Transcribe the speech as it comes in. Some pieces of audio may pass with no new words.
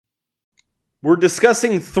We're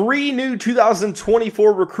discussing three new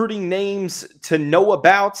 2024 recruiting names to know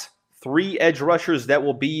about, three edge rushers that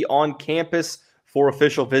will be on campus for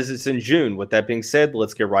official visits in June. With that being said,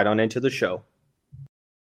 let's get right on into the show.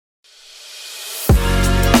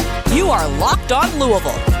 You are Locked On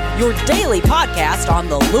Louisville, your daily podcast on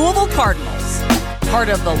the Louisville Cardinals. Part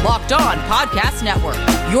of the Locked On Podcast Network,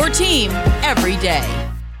 your team every day.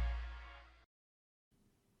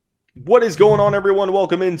 What is going on, everyone?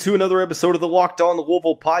 Welcome into another episode of the Locked On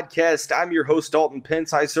Louisville podcast. I'm your host, Dalton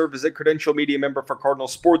Pence. I serve as a credential media member for Cardinal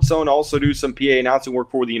Sports Zone. I also do some PA announcing work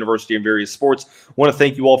for the university in various sports. I want to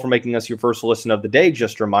thank you all for making us your first listen of the day.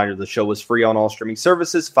 Just a reminder, the show is free on all streaming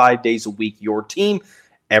services, 5 days a week, your team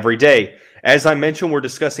every day. As I mentioned, we're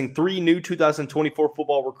discussing three new 2024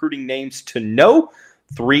 football recruiting names to know.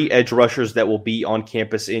 Three edge rushers that will be on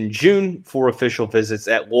campus in June for official visits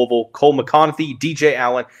at Louisville: Cole McConathy, DJ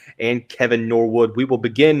Allen, and Kevin Norwood. We will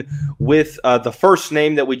begin with the first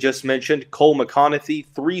name that we just mentioned, Cole McConathy,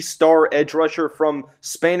 three-star edge rusher from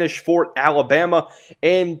Spanish Fort, Alabama.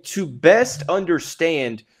 And to best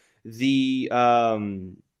understand the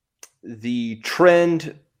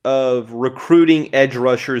trend of recruiting edge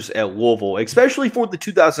rushers at Louisville, especially for the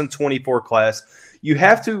 2024 class, you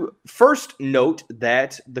have to first note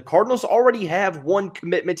that the Cardinals already have one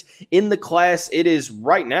commitment in the class. It is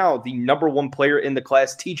right now the number one player in the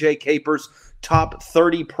class, TJ Capers, top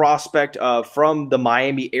 30 prospect from the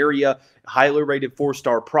Miami area, highly rated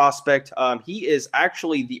four-star prospect. He is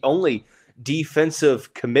actually the only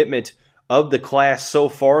defensive commitment of the class so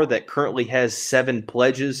far that currently has 7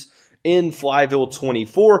 pledges in Flyville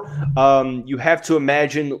 24. You have to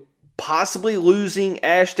imagine possibly losing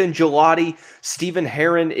Ashton Gelati. Stephen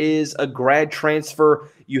Herron is a grad transfer.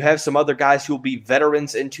 You have some other guys who will be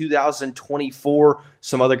veterans in 2024.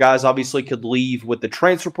 Some other guys obviously could leave with the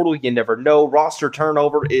transfer portal. You never know. Roster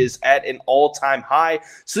turnover is at an all-time high.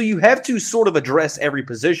 So you have to sort of address every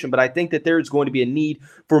position, but I think that there is going to be a need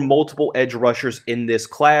for multiple edge rushers in this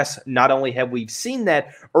class. Not only have we seen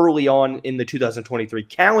that early on in the 2023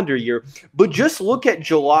 calendar year, but just look at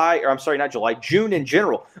June in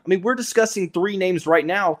general. I mean, we're discussing three names right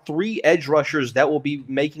now, three edge rushers that will be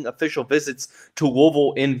making official visits to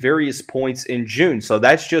Louisville in various points in June. So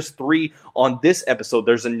that's just three on this episode.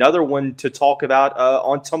 There's another one to talk about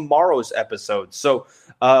on tomorrow's episode. So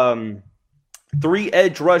three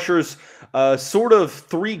edge rushers, sort of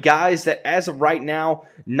three guys that as of right now,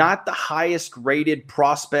 not the highest rated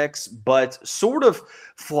prospects, but sort of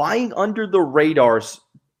flying under the radars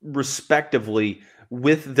respectively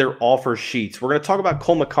with their offer sheets. We're going to talk about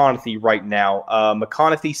Cole McConathy right now.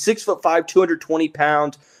 McConathy, 6'5", 220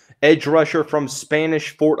 pound edge rusher from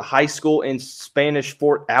Spanish Fort High School in Spanish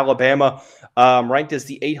Fort, Alabama, ranked as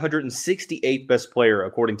the 868th best player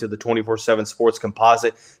according to the 24/7 Sports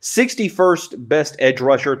Composite, 61st best edge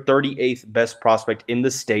rusher, 38th best prospect in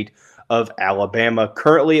the state of Alabama.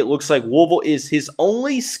 Currently, it looks like Louisville is his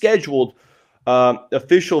only scheduled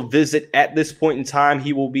official visit at this point in time.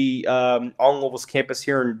 He will be on Louisville's campus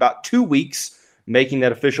here in about 2 weeks, making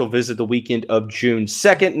that official visit the weekend of June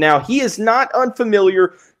 2nd. Now, he is not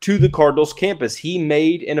unfamiliar to the Cardinals campus. He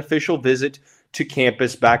made an official visit to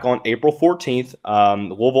campus back on April 14th.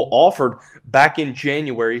 Louisville offered back in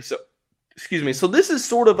January. So this is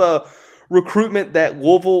sort of a recruitment that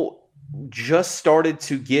Louisville just started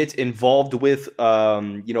to get involved with,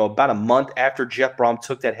 about a month after Jeff Brom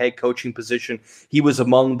took that head coaching position. He was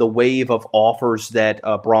among the wave of offers that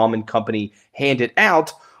Brom and company handed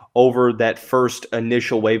out over that first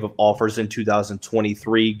initial wave of offers in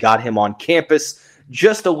 2023, got him on campus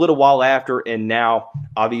just a little while after, and now,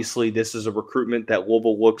 obviously, this is a recruitment that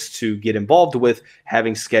Louisville looks to get involved with,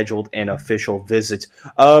 having scheduled an official visit.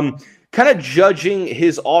 Kind of judging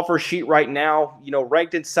his offer sheet right now,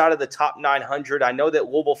 ranked inside of the top 900. I know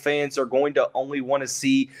that Louisville fans are going to only want to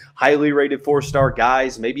see highly rated 4-star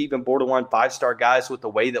guys, maybe even borderline 5-star guys with the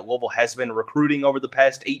way that Louisville has been recruiting over the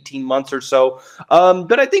past 18 months or so.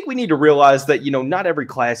 But I think we need to realize that, not every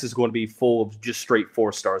class is going to be full of just straight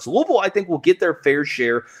 4-stars. Louisville, I think, will get their fair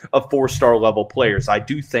share of 4-star level players. I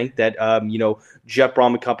do think that, Jeff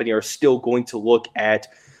Brom and company are still going to look at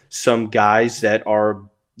some guys that are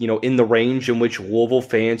in the range in which Louisville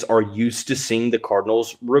fans are used to seeing the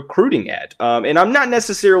Cardinals recruiting at. And I'm not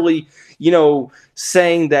necessarily,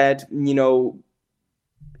 saying that,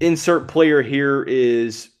 insert player here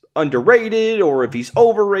is underrated, or if he's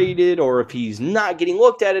overrated, or if he's not getting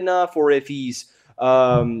looked at enough, or if he's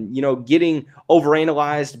getting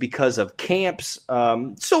overanalyzed because of camps,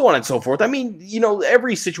 so on and so forth. I mean,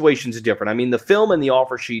 every situation is different. I mean, the film and the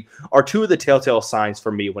offer sheet are two of the telltale signs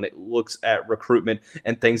for me when it looks at recruitment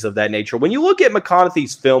and things of that nature. When you look at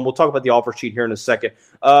McConathy's film, we'll talk about the offer sheet here in a second,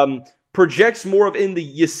 projects more of in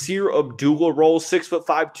the Yasir Abdullah role, 6'5",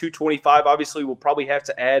 225. Obviously, we'll probably have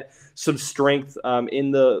to add some strength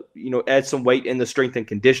add some weight in the strength and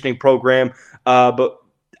conditioning program. But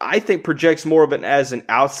I think projects more of it as an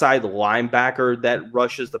outside linebacker that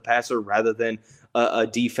rushes the passer rather than a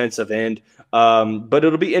defensive end. But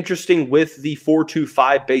it'll be interesting with the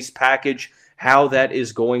 4.25 base package, how that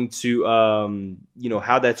is going to,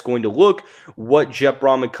 how that's going to look, what Jeff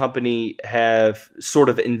Brom and company have sort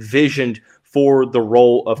of envisioned for the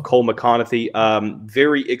role of Cole McConathy.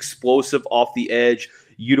 Very explosive off the edge,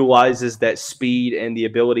 utilizes that speed and the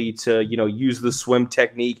ability to, use the swim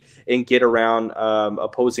technique and get around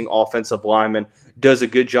opposing offensive linemen. Does a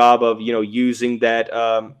good job of, using that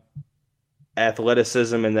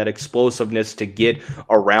athleticism and that explosiveness to get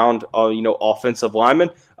around, offensive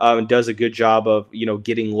linemen. Does a good job of,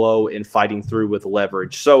 getting low and fighting through with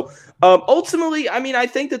leverage. So ultimately, I mean, I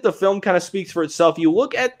think that the film kind of speaks for itself. You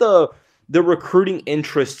look at the recruiting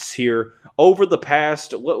interests here over the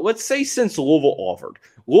past, let's say since Louisville offered.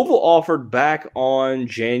 Louisville offered back on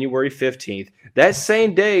January 15th. That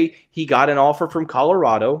same day, he got an offer from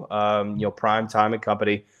Colorado, Prime Time and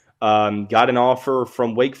company. Got an offer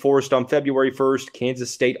from Wake Forest on February 1st,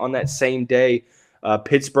 Kansas State on that same day,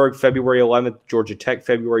 Pittsburgh February 11th, Georgia Tech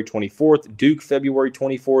February 24th, Duke February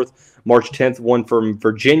 24th, March 10th, one from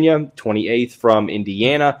Virginia, 28th from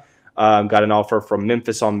Indiana. Got an offer from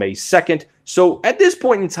Memphis on May 2nd. So at this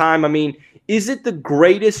point in time, I mean, is it the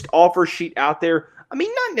greatest offer sheet out there? I mean,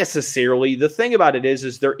 not necessarily. The thing about it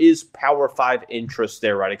is there is Power 5 interest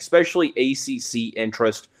there, right? Especially ACC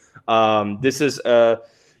interest. This is a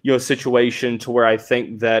situation to where I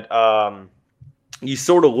think that you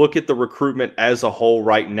sort of look at the recruitment as a whole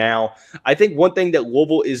right now. I think one thing that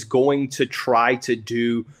Louisville is going to try to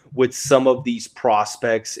do with some of these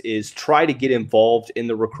prospects is try to get involved in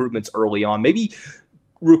the recruitments early on. Maybe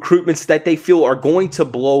recruitments that they feel are going to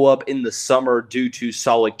blow up in the summer due to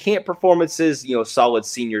solid camp performances, solid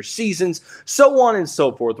senior seasons, so on and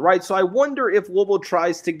so forth, right? So I wonder if Louisville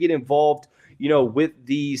tries to get involved, with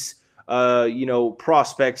these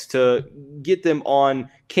prospects to get them on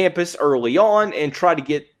campus early on and try to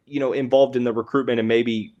get, involved in the recruitment and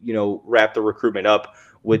maybe, wrap the recruitment up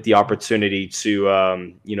with the opportunity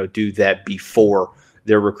to, do that before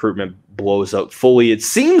their recruitment blows up fully. It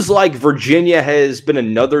seems like Virginia has been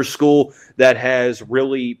another school that has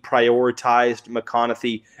really prioritized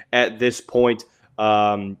McConathy at this point.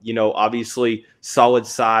 Obviously solid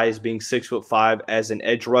size, being 6'5" as an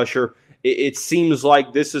edge rusher. It seems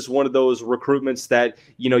like this is one of those recruitments that,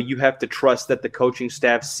 you have to trust that the coaching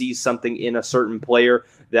staff sees something in a certain player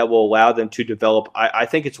that will allow them to develop. I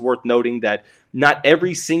think it's worth noting that not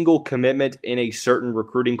every single commitment in a certain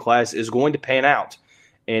recruiting class is going to pan out.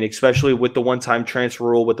 And especially with the one-time transfer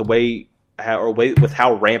rule, with with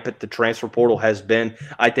how rampant the transfer portal has been,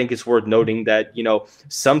 I think it's worth noting that,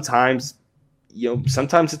 sometimes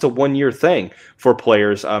it's a one-year thing for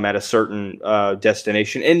players at a certain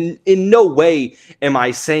destination. And in no way am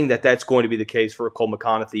I saying that that's going to be the case for Cole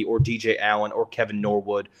McConathy or DJ Allen or Kevin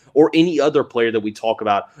Norwood or any other player that we talk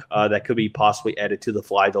about that could be possibly added to the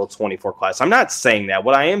Flywheel 24 class. I'm not saying that.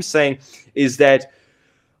 What I am saying is that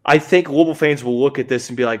I think Louisville fans will look at this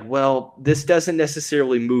and be like, well, this doesn't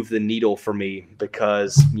necessarily move the needle for me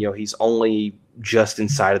because, he's only just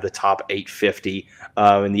inside of the top 850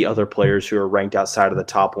 and the other players who are ranked outside of the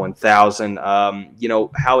top 1,000.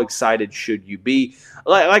 How excited should you be?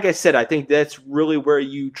 Like I said, I think that's really where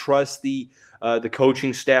you trust the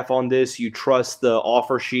coaching staff on this. You trust the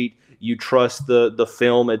offer sheet. You trust the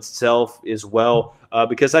film itself as well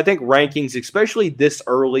because I think rankings, especially this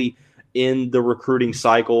early in the recruiting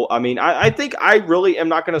cycle. I mean, I think I really am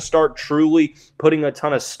not going to start truly putting a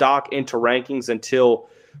ton of stock into rankings until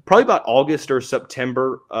probably about August or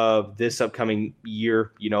September of this upcoming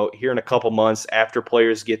year, here in a couple months after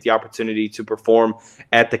players get the opportunity to perform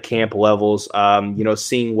at the camp levels,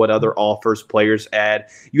 seeing what other offers players add.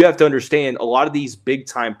 You have to understand a lot of these big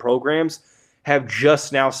time programs have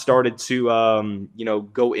just now started to,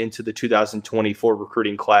 go into the 2024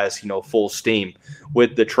 recruiting class, full steam.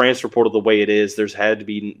 With the transfer portal the way it is, there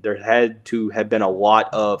had to have been a lot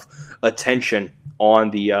of attention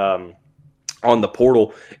on the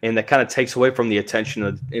portal, and that kind of takes away from the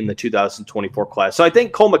attention in the 2024 class. So I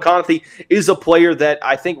think Cole McConathy is a player that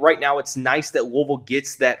I think right now it's nice that Louisville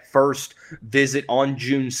gets that first visit on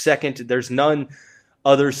June 2nd. There's none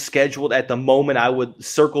others scheduled at the moment. I would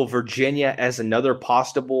circle Virginia as another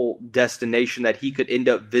possible destination that he could end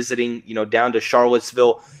up visiting, down to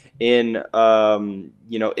Charlottesville in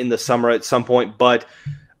the summer at some point. But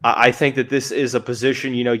I think that this is a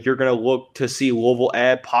position, you're going to look to see Louisville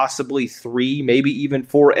add possibly 3, maybe even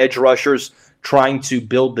 4 edge rushers, trying to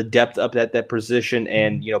build the depth up at that position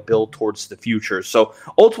and, build towards the future. So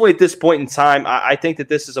ultimately at this point in time, I think that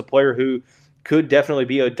this is a player who could definitely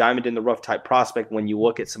be a diamond in the rough type prospect when you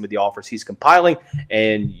look at some of the offers he's compiling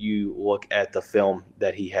and you look at the film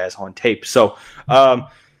that he has on tape. So kind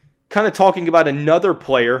of talking about another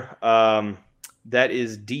player, that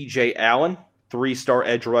is DJ Allen, 3-star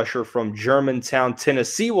edge rusher from Germantown,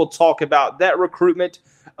 Tennessee. We'll talk about that recruitment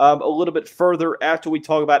a little bit further after we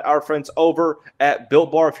talk about our friends over at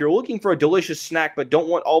Built Bar. If you're looking for a delicious snack but don't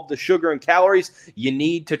want all the sugar and calories, you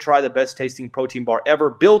need to try the best tasting protein bar ever.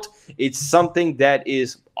 Built, it's something that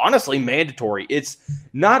is honestly mandatory. It's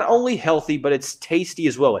not only healthy, but it's tasty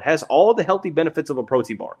as well. It has all the healthy benefits of a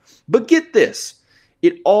protein bar. But get this.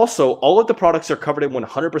 It also, all of the products are covered in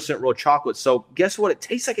 100% real chocolate. So guess what? It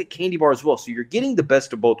tastes like a candy bar as well. So you're getting the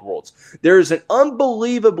best of both worlds. There's an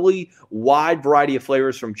unbelievably wide variety of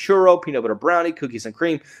flavors from churro, peanut butter brownie, cookies and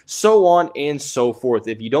cream, so on and so forth.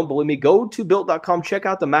 If you don't believe me, go to Built.com, check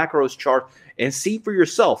out the macros chart, and see for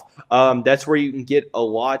yourself. That's where you can get a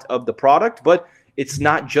lot of the product, but it's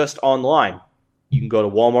not just online. You can go to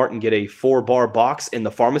Walmart and get a 4-bar box in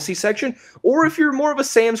the pharmacy section. Or if you're more of a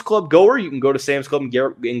Sam's Club goer, you can go to Sam's Club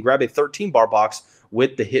and grab a 13-bar box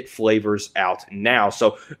with the hit flavors out now.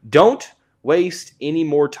 So don't waste any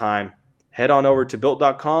more time. Head on over to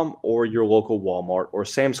Built.com or your local Walmart or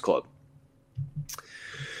Sam's Club.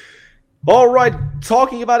 All right,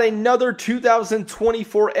 talking about another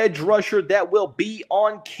 2024 edge rusher that will be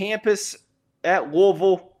on campus at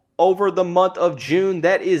Louisville over the month of June.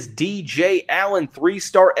 That is DJ Allen,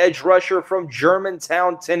 3-star edge rusher from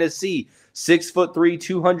Germantown, Tennessee. 6'3",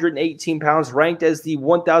 218 pounds, ranked as the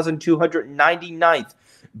 1,299th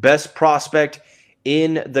best prospect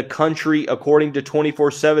in the country, according to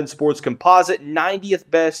 24/7 Sports Composite. 90th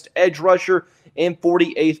best edge rusher and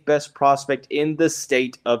 48th best prospect in the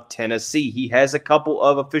state of Tennessee. He has a couple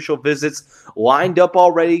of official visits lined up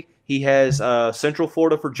already. He has Central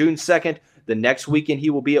Florida for June 2nd. The next weekend he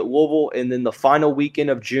will be at Louisville, and then the final weekend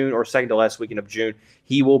of June, or second to last weekend of June,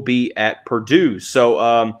 he will be at Purdue.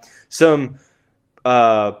 So some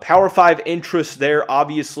Power 5 interest there.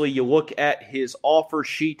 Obviously, you look at his offer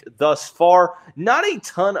sheet thus far, not a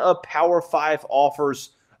ton of Power 5 offers.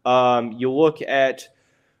 You look at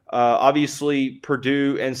obviously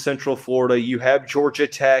Purdue and Central Florida. You have Georgia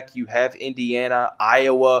Tech, you have Indiana,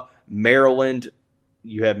 Iowa, Maryland,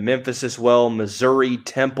 you have Memphis as well, Missouri,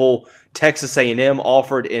 Temple, Texas A&M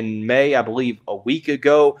offered in May, I believe a week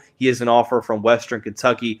ago. He has an offer from Western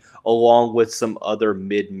Kentucky along with some other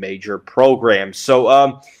mid-major programs.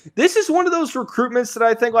 So this is one of those recruitments that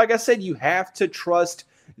I think, like I said, you have to trust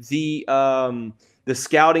the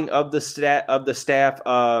scouting of the staff.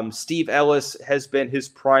 Steve Ellis has been his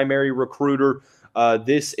primary recruiter.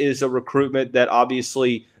 This is a recruitment that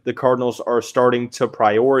obviously the Cardinals are starting to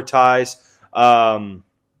prioritize.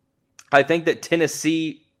 I think that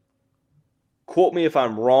Tennessee, quote me if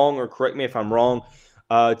I'm wrong or correct me if I'm wrong,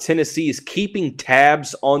 Tennessee is keeping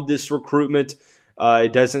tabs on this recruitment.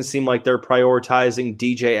 It doesn't seem like they're prioritizing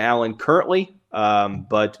DJ Allen currently,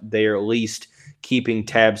 but they're at least keeping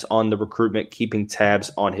tabs on the recruitment, keeping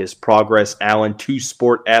tabs on his progress. Allen,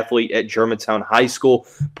 2-sport athlete at Germantown High School,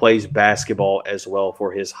 plays basketball as well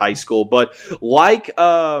for his high school. But like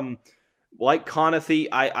McConathy,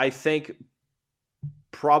 I think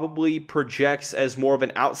probably projects as more of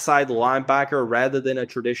an outside linebacker rather than a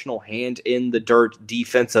traditional hand-in-the-dirt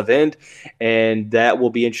defensive end, and that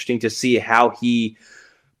will be interesting to see how he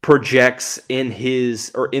projects in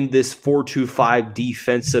this 4-2-5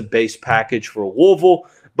 defensive-based package for Louisville.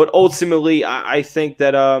 But ultimately, I think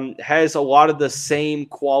that has a lot of the same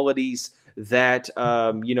qualities that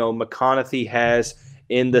McConathy has,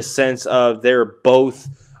 in the sense of they're both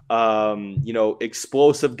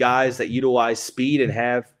explosive guys that utilize speed and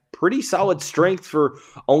have pretty solid strength for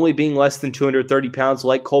only being less than 230 pounds.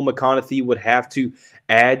 Like Cole McConathy would have to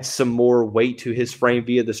add some more weight to his frame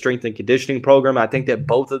via the strength and conditioning program. I think that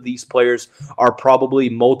both of these players are probably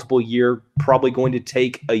probably going to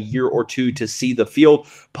take a year or two to see the field.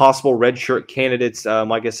 Possible redshirt candidates,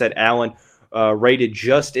 like I said, Allen rated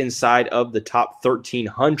just inside of the top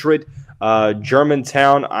 1,300.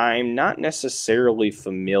 Germantown, I'm not necessarily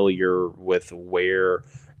familiar with where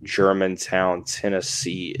Germantown,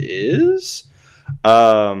 Tennessee is.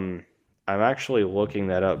 I'm actually looking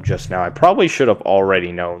that up just now. I probably should have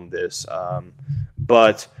already known this,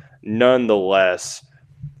 but nonetheless,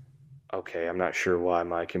 okay, I'm not sure why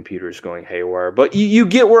my computer is going haywire, but you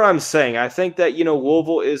get where I'm saying. I think that,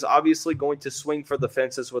 Louisville is obviously going to swing for the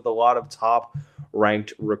fences with a lot of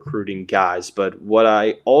top-ranked recruiting guys. But what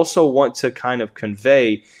I also want to kind of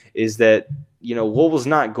convey is that, Louisville's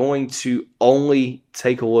not going to only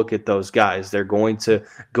take a look at those guys. They're going to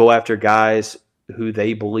go after guys who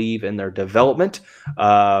they believe in their development,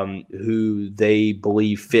 who they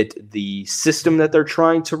believe fit the system that they're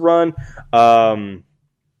trying to run. I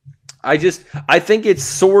think it's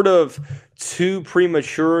sort of too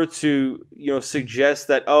premature to, suggest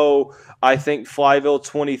that, I think Flyville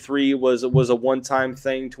 23 was a one-time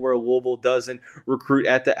thing to where Louisville doesn't recruit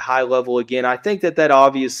at that high level again. I think that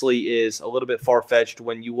obviously is a little bit far-fetched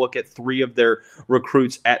when you look at 3 of their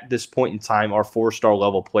recruits at this point in time are 4-star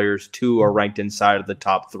level players. 2 are ranked inside of the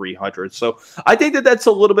top 300. So I think that that's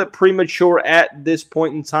a little bit premature at this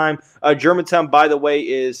point in time. Germantown, by the way,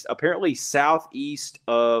 is apparently southeast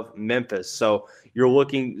of Memphis. So you're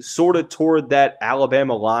looking sort of toward that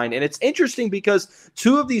Alabama line. And it's interesting because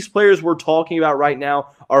 2 of these players we're talking about right now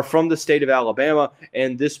are from the state of Alabama,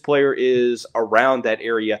 and this player is around that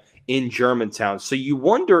area in Germantown. So you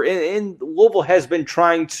wonder, and Louisville has been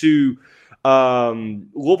trying to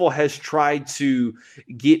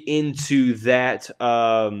get into that,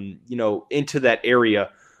 into that area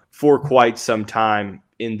for quite some time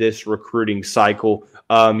in this recruiting cycle.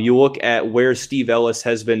 You look at where Steve Ellis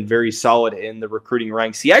has been very solid in the recruiting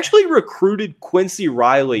ranks. He actually recruited Quincy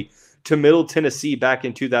Riley to Middle Tennessee back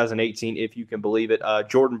in 2018, if you can believe it.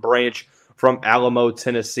 Jordan Branch from Alamo,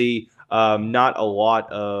 Tennessee. Not a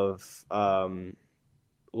lot of,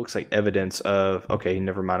 looks like evidence of, okay,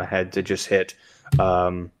 never mind. I had to just hit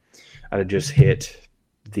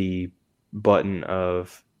the button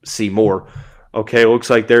of see more. Okay, looks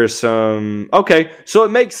like there's some. Okay, so it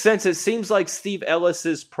makes sense. It seems like Steve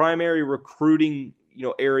Ellis's primary recruiting,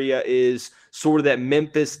 area is sort of that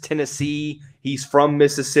Memphis, Tennessee. He's from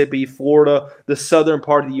Mississippi, Florida, the southern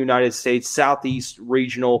part of the United States, southeast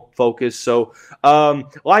regional focus. So,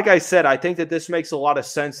 like I said, I think that this makes a lot of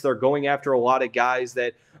sense. They're going after a lot of guys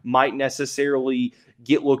that might necessarily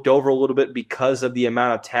get looked over a little bit because of the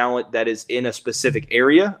amount of talent that is in a specific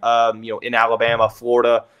area. In Alabama,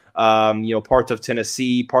 Florida. Parts of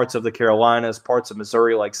Tennessee, parts of the Carolinas, parts of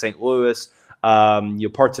Missouri, like St. Louis,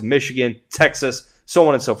 parts of Michigan, Texas, so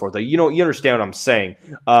on and so forth. You understand what I'm saying.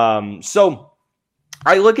 So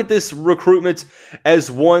I look at this recruitment as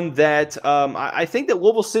one that I think that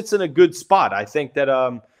Louisville sits in a good spot. I think that,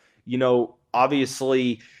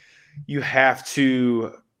 obviously you have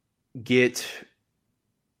to get,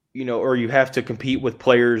 or you have to compete with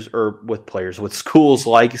with schools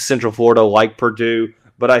like Central Florida, like Purdue.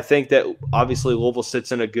 But I think that obviously Louisville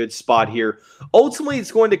sits in a good spot here. Ultimately,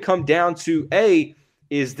 it's going to come down to,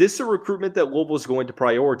 is this a recruitment that Louisville is going to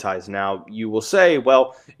prioritize? Now, you will say,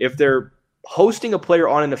 well, if they're hosting a player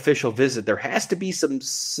on an official visit, there has to be some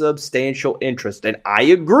substantial interest. And I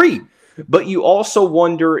agree. But you also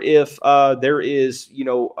wonder if there is,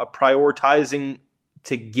 a prioritizing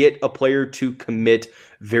to get a player to commit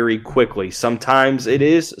very quickly. Sometimes it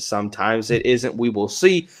is, sometimes it isn't. We will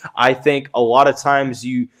see. I think a lot of times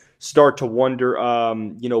you start to wonder,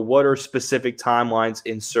 what are specific timelines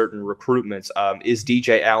in certain recruitments? Is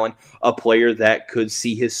DJ Allen a player that could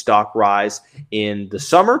see his stock rise in the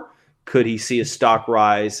summer? Could he see a stock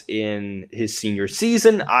rise in his senior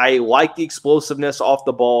season? I like the explosiveness off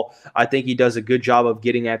the ball. I think he does a good job of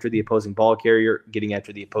getting after the opposing ball carrier, getting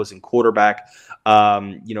after the opposing quarterback.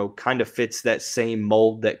 Kind of fits that same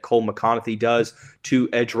mold that Cole McConathy does to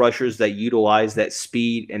edge rushers that utilize that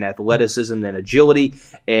speed and athleticism and agility.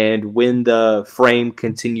 And when the frame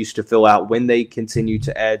continues to fill out, when they continue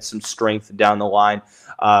to add some strength down the line,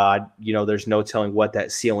 there's no telling what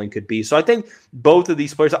that ceiling could be. So I think both of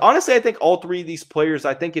these players, honestly, I think all 3 of these players,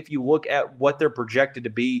 I think if you look at what they're projected to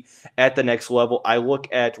be at the next level, I look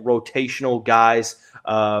at rotational guys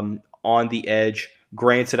on the edge.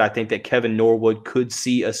 Granted, I think that Kevin Norwood could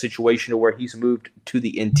see a situation where he's moved to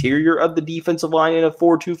the interior of the defensive line in a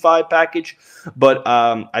 4-2-5 package. But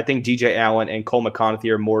I think DJ Allen and Cole McConathy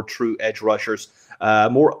are more true edge rushers,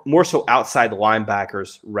 more so outside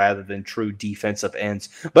linebackers rather than true defensive ends.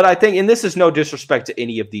 But I think, and this is no disrespect to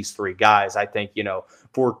any of these 3 guys, I think,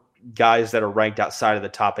 for guys that are ranked outside of the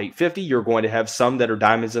top 850, you're going to have some that are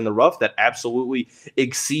diamonds in the rough that absolutely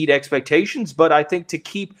exceed expectations. But I think to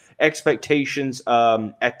keep expectations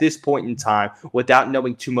at this point in time without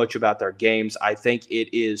knowing too much about their games, I think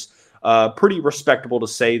it is pretty respectable to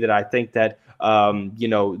say that I think that,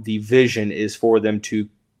 the vision is for them to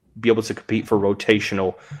be able to compete for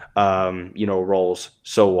rotational, roles,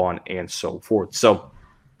 so on and so forth. So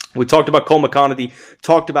we talked about Cole McConathy,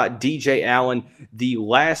 talked about DJ Allen. The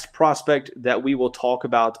last prospect that we will talk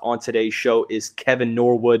about on today's show is Kevin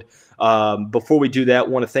Norwood. Before we do that, I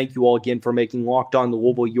want to thank you all again for making Locked On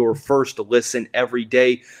Louisville your first listen every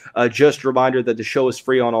day. Just a reminder that the show is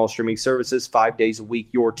free on all streaming services, 5 days a week,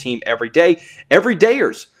 your team every day.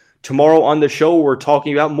 Everydayers. Tomorrow on the show, we're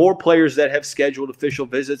talking about more players that have scheduled official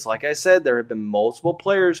visits. Like I said, there have been multiple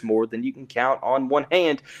players, more than you can count on one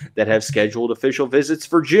hand, that have scheduled official visits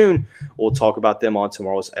for June. We'll talk about them on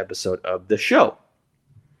tomorrow's episode of the show.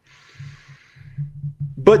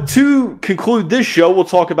 But to conclude this show, we'll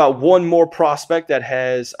talk about one more prospect that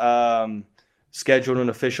has scheduled an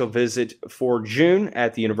official visit for June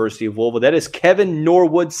at the University of Louisville. That is Kevin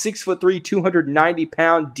Norwood, 6'3",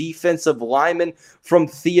 290-pound defensive lineman from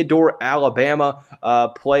Theodore, Alabama.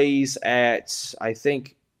 Plays at, I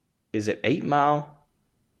think, is it 8 Mile?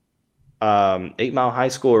 8 Mile High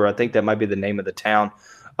School, or I think that might be the name of the town.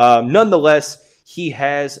 Nonetheless, he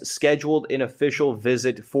has scheduled an official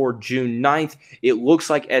visit for June 9th. It looks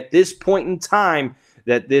like at this point in time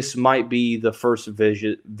that this might be the first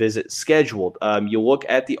visit scheduled. You look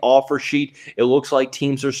at the offer sheet, it looks like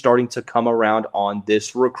teams are starting to come around on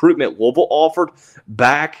this recruitment. Louisville offered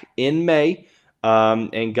back in May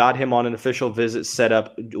and got him on an official visit set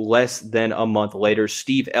up less than a month later.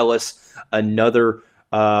 Steve Ellis, another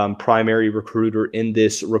primary recruiter in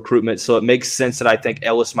this recruitment. So it makes sense that I think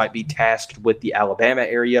Ellis might be tasked with the Alabama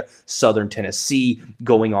area, Southern Tennessee,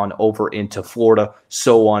 going on over into Florida,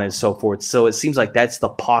 so on and so forth. So it seems like that's the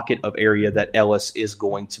pocket of area that Ellis is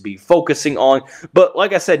going to be focusing on. But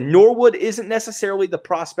like I said, Norwood isn't necessarily the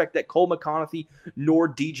prospect that Cole McConathy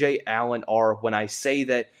nor DJ Allen are. When I say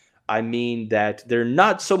that, I mean that they're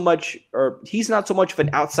not so much, or he's not so much of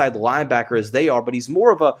an outside linebacker as they are, but he's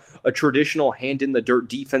more of a traditional hand-in-the-dirt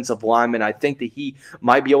defensive lineman. I think that he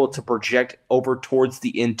might be able to project over towards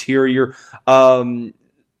the interior. The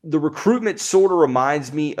recruitment sort of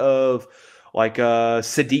reminds me of like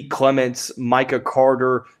Sadiq Clements, Micah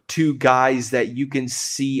Carter, two guys that you can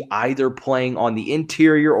see either playing on the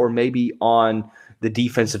interior or maybe on the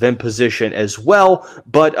defensive end position as well.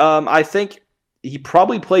 But I think he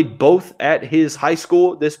probably played both at his high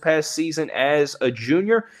school this past season as a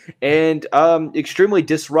junior, and extremely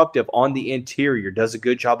disruptive on the interior. Does a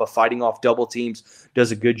good job of fighting off double teams,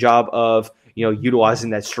 does a good job of utilizing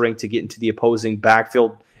that strength to get into the opposing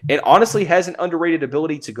backfield, and honestly has an underrated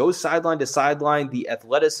ability to go sideline to sideline. The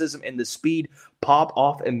athleticism and the speed pop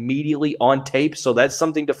off immediately on tape, so that's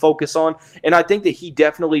something to focus on. And I think that he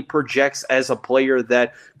definitely projects as a player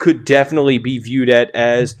that could definitely be viewed at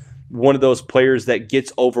as one of those players that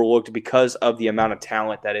gets overlooked because of the amount of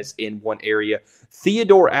talent that is in one area.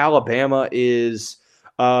 Theodore, Alabama is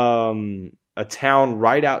a town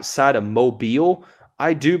right outside of Mobile,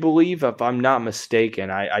 I do believe, if I'm not mistaken.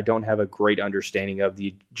 I don't have a great understanding of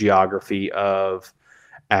the geography of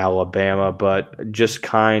Alabama, but just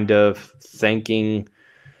kind of thinking,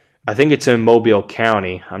 I think it's in Mobile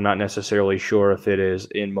County. I'm not necessarily sure if it is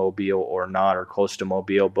in Mobile or not, or close to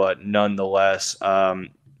Mobile, but nonetheless,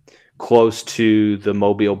 close to the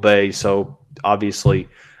Mobile Bay, so obviously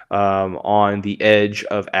on the edge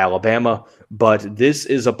of Alabama. But this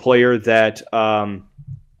is a player that,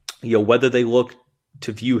 whether they look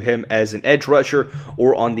to view him as an edge rusher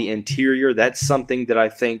or on the interior, that's something that I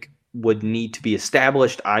think would need to be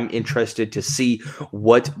established. I'm interested to see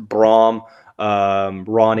what Brom,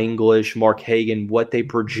 Ron English, Mark Hagan, what they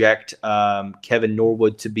project Kevin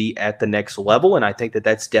Norwood to be at the next level, and I think that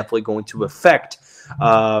that's definitely going to affect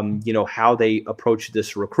how they approach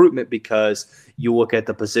this recruitment, because you look at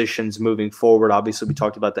the positions moving forward. Obviously, we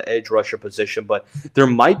talked about the edge rusher position, but there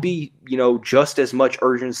might be, just as much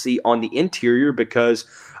urgency on the interior because,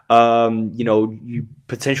 you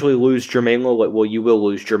potentially lose Jermaine Lole. Well, you will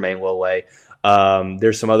lose Jermaine Lole.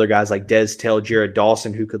 There's some other guys like Des Taylor, Jared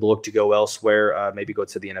Dawson, who could look to go elsewhere, maybe go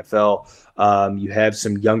to the NFL. You have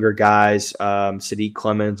some younger guys, Sadiq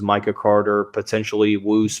Clemens, Micah Carter, potentially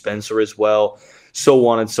Wu Spencer as well, so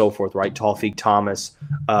on and so forth, right? Tawfiq Thomas,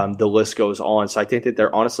 the list goes on. So I think that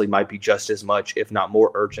there honestly might be just as much, if not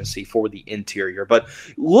more, urgency for the interior. But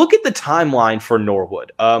look at the timeline for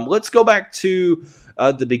Norwood. Let's go back to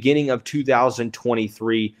the beginning of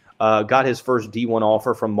 2023. Got his first D1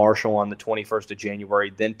 offer from Marshall on the 21st of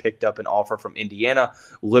January, then picked up an offer from Indiana,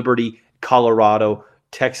 Liberty, Colorado,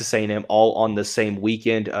 Texas A&M, all on the same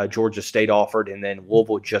weekend. Georgia State offered, and then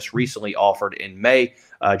Louisville just recently offered in May,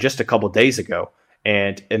 just a couple days ago.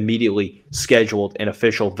 and immediately scheduled an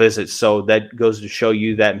official visit. So that goes to show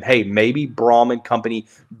you that, hey, maybe Braum and company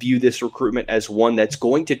view this recruitment as one that's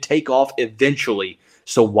going to take off eventually.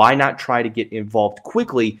 So why not try to get involved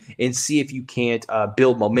quickly and see if you can't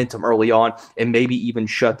build momentum early on and maybe even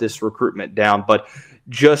shut this recruitment down. But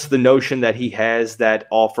just the notion that he has that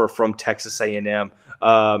offer from Texas A&M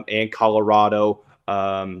and Colorado,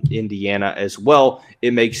 Indiana as well,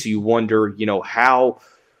 it makes you wonder, how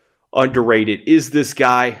underrated is this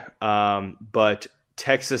guy? But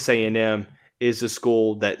Texas A&M is a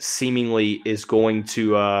school that seemingly is going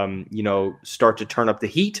to, start to turn up the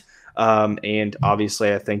heat. And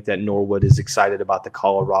obviously, I think that Norwood is excited about the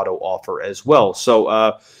Colorado offer as well.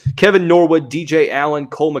 So Kevin Norwood, DJ Allen,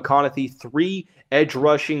 Cole McConathy, 3 edge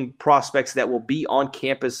rushing prospects that will be on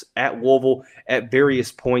campus at Louisville at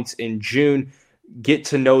various points in June. Get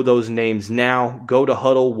to know those names now. Go to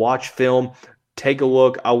Huddle, watch film, take a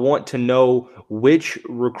look. I want to know which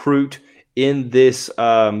recruit in this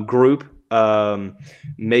group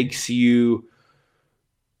makes you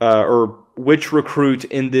or which recruit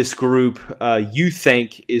in this group you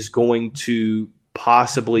think is going to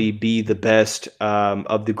possibly be the best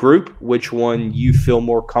of the group, which one you feel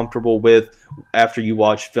more comfortable with after you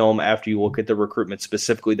watch film, after you look at the recruitment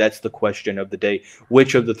specifically. That's the question of the day.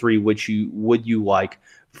 Which of the 3 would you like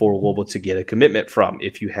for Louisville to get a commitment from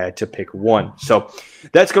if you had to pick one? So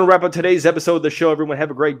that's going to wrap up today's episode of the show. Everyone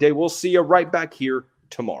have a great day. We'll see you right back here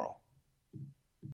tomorrow.